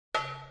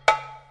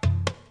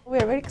We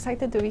are very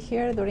excited to be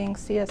here during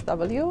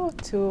CSW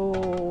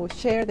to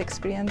share the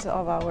experience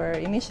of our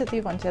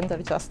initiative on gender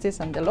justice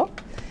and the law.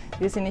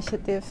 This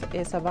initiative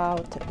is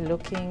about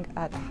looking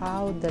at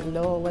how the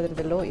law, whether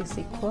the law is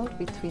equal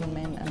between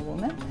men and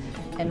women,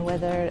 and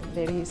whether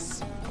there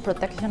is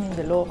protection in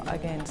the law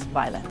against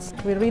violence.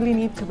 We really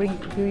need to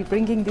be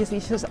bringing these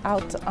issues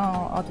out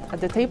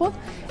at the table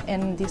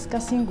and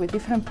discussing with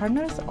different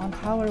partners on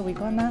how are we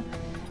gonna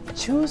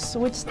choose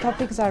which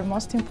topics are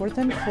most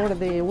important for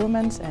the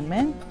women and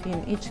men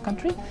in each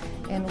country,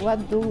 and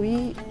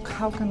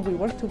how can we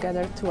work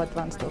together to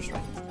advance those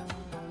rights.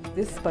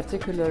 This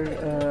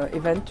particular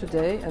event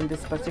today and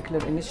this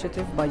particular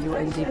initiative by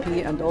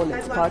UNDP and all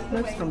its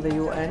partners from the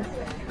UN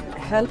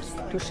helps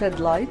to shed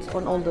light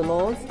on all the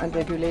laws and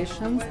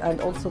regulations and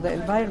also the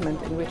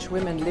environment in which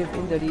women live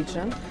in the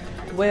region,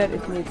 where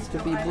it needs to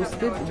be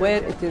boosted,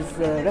 where it is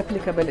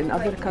replicable in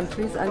other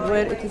countries, and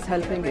where it is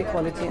helping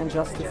equality and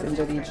justice in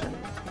the region.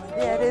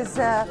 There is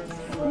a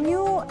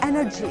new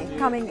energy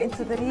coming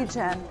into the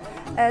region.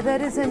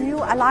 There is a new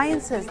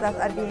alliances that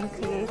are being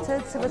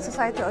created. Civil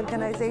society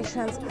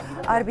organizations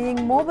are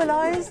being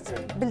mobilized,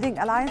 building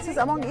alliances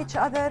among each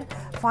other,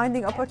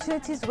 finding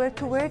opportunities where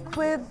to work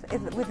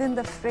within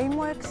the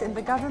frameworks in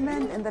the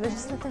government, in the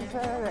legislative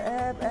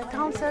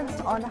councils,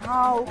 on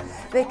how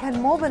they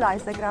can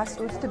mobilize the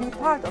grassroots to be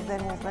part of their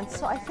movement.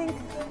 So I think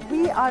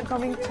we are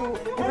going to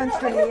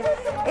eventually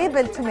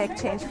able to make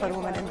change for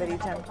women in the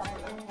region.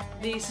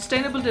 The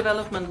Sustainable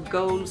Development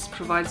Goals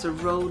provides a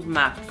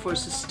roadmap for a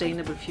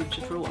sustainable future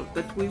for all,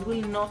 but we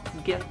will not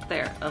get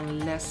there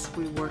unless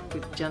we work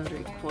with gender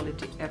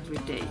equality every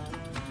day.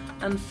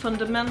 And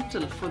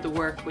fundamental for the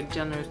work with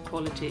gender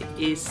equality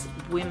is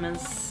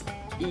women's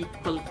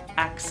equal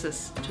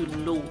access to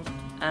law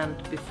and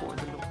before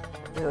the law.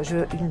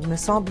 Il me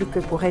semble que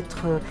pour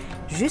être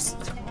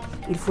juste,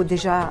 il faut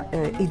déjà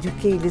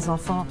éduquer les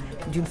enfants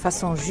d'une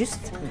façon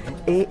juste,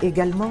 et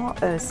également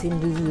c'est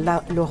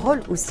le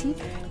rôle aussi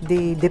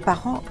des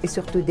parents et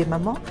surtout des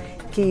mamans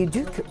qui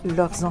éduquent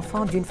leurs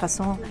enfants d'une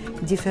façon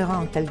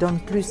différente. Elles donnent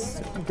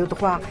plus de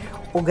droits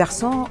aux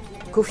garçons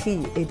qu'aux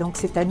filles, et donc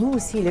c'est à nous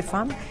aussi les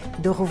femmes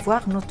de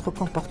revoir notre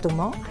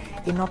comportement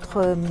et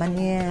notre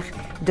manière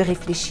de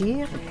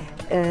réfléchir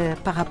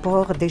par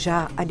rapport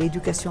déjà à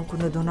l'éducation que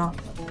nous donnons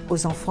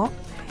aux enfants,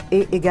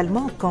 et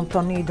également quand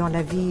on est dans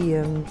la vie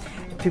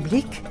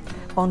publique,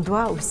 on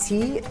doit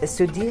aussi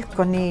se dire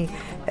qu'on est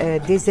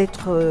des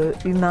êtres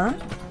humains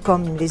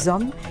comme les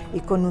hommes et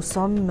que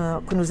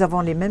nous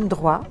avons les mêmes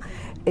droits,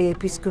 et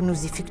puisque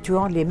nous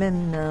effectuons les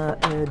mêmes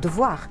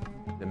devoirs.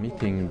 The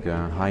meeting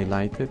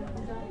highlighted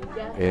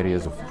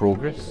areas of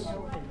progress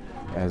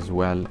as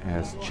well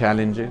as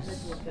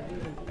challenges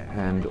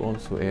and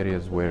also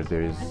areas where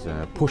there is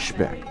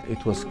pushback.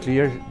 It was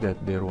clear that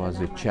there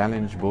was a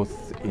challenge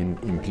both in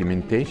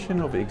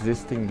implementation of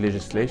existing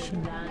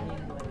legislation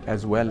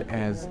as well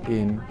as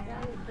in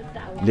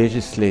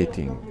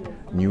legislating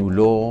new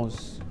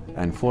laws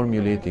and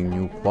formulating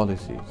new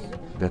policies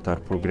that are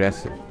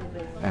progressive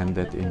and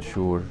that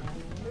ensure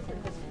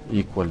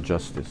equal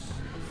justice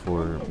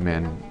for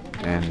men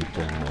and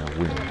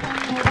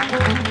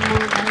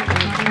women.